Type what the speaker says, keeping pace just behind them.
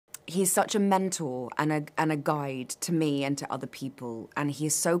he's such a mentor and a guide to me and to other people, and he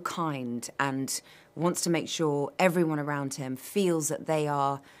is so kind and wants to make sure everyone around him feels that they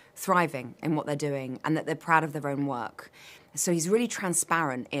are thriving in what they're doing and that they're proud of their own work. So he's really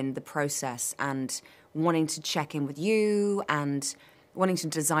transparent in the process and wanting to check in with you and wanting to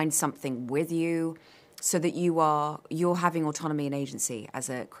design something with you so that you're having autonomy and agency as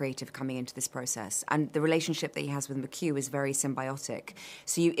a creative coming into this process. And the relationship that he has with McHugh is very symbiotic.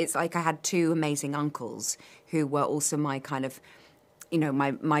 So it's like I had two amazing uncles who were also my kind of, you know,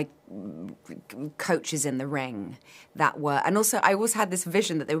 my coaches in the ring that were, and also I always had this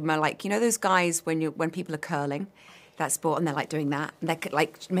vision that they were more like, you know, those guys when people are curling, that sport, and they're like doing that, and they're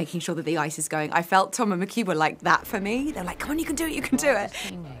like making sure that the ice is going. I felt Tom and McHugh were like that for me. They're like, come on, you can do it, you can do it.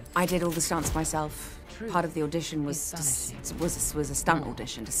 I did all the stunts myself. Part of the audition was a stunt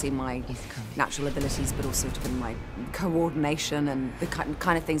audition to see my natural abilities, but also to my coordination and the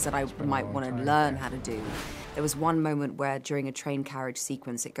kind of things that I might want to learn how to do. There was one moment where during a train carriage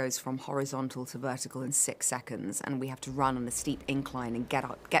sequence, it goes from horizontal to vertical in 6 seconds, and we have to run on a steep incline and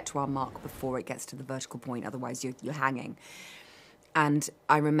get to our mark before it gets to the vertical point, otherwise you're hanging. And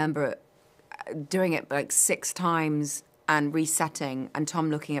I remember doing it like 6 times and resetting, and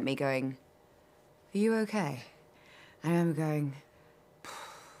Tom looking at me going, "Are you okay?" I remember going,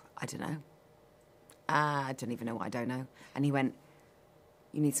 "I don't know. I don't even know what I don't know." And he went,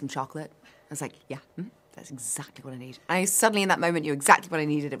 "You need some chocolate?" I was like, "Yeah, that's exactly what I need." And I suddenly in that moment knew exactly what I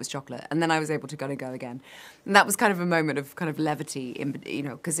needed. It was chocolate. And then I was able to go again. And that was kind of a moment of kind of levity, you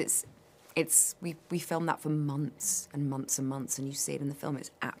know, because we filmed that for months and months and months, and you see it in the film.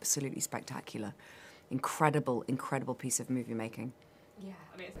 It's absolutely spectacular. Incredible, incredible piece of movie making. Yeah.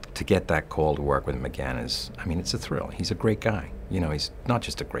 To get that call to work with him again is, I mean, it's a thrill. He's a great guy. You know, he's not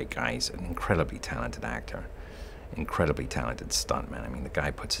just a great guy, he's an incredibly talented actor, incredibly talented stuntman. I mean, the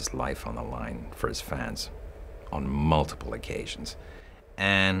guy puts his life on the line for his fans on multiple occasions.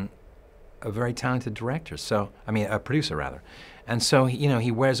 And a very talented director, so, I mean, a producer rather. And so, you know,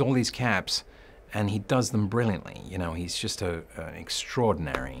 he wears all these caps and he does them brilliantly. You know, he's just an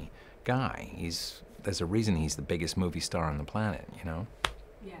extraordinary guy. There's a reason he's the biggest movie star on the planet, you know?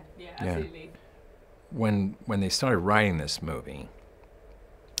 Yeah, absolutely. Yeah. When they started writing this movie,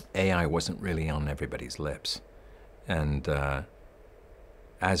 AI wasn't really on everybody's lips. And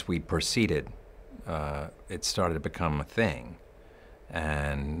as we proceeded, it started to become a thing.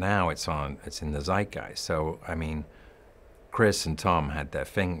 And now it's in the zeitgeist. So, I mean, Chris and Tom had their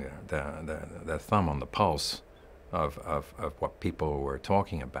finger, their thumb on the pulse of what people were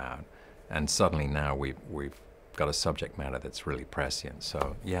talking about. And suddenly now we've got a subject matter that's really prescient.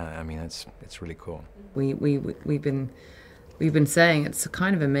 So yeah, I mean it's really cool. We've been saying it's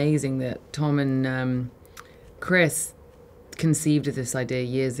kind of amazing that Tom and Chris conceived of this idea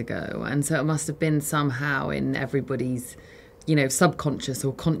years ago, and so it must have been somehow in everybody's, you know, subconscious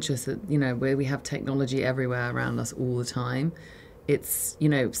or conscious that, you know, where we have technology everywhere around us all the time. It's, you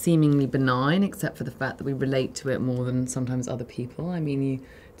know, seemingly benign, except for the fact that we relate to it more than sometimes other people. I mean, you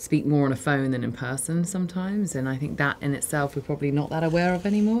speak more on a phone than in person sometimes, and I think that in itself we're probably not that aware of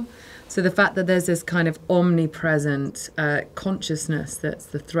anymore. So the fact that there's this kind of omnipresent consciousness that's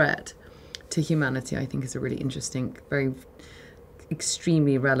the threat to humanity, I think is a really interesting, very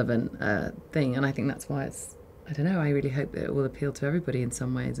extremely relevant thing, and I think that's why it's, I don't know, I really hope that it will appeal to everybody in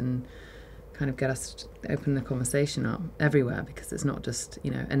some ways and kind of get us to open the conversation up everywhere, because it's not just, you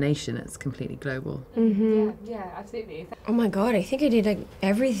know, a nation, it's completely global. Mm-hmm. Yeah, absolutely. Oh my God, I think I did like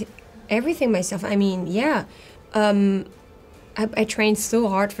everything myself. I mean, yeah, I trained so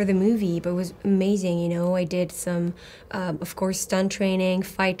hard for the movie, but it was amazing, you know. I did some, of course, stunt training,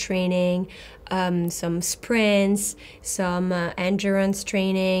 fight training, some sprints, some endurance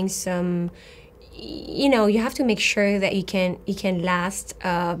training, some, you know, you have to make sure that you can last,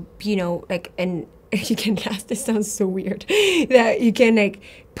 you know, like, and you can last, this sounds so weird, that you can like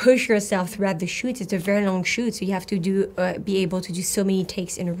push yourself throughout the shoots. It's a very long shoot, so you have to be able to do so many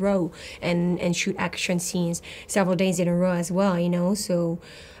takes in a row and shoot action scenes several days in a row as well, you know. So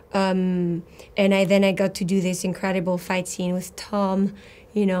and I got to do this incredible fight scene with Tom,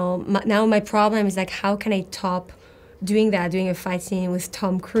 you know. Now my problem is like, how can I top doing a fight scene with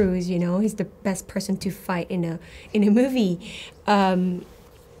Tom Cruise, you know? He's the best person to fight in a movie.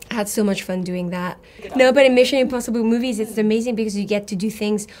 I had so much fun doing that. No, but in Mission Impossible movies, it's amazing because you get to do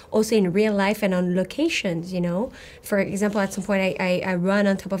things also in real life and on locations, you know? For example, at some point, I run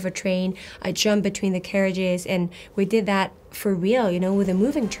on top of a train, I jump between the carriages, and we did that for real, you know, with a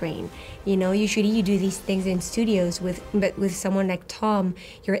moving train. You know, usually you do these things in studios, but with someone like Tom,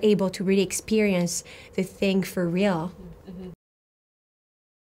 you're able to really experience the thing for real.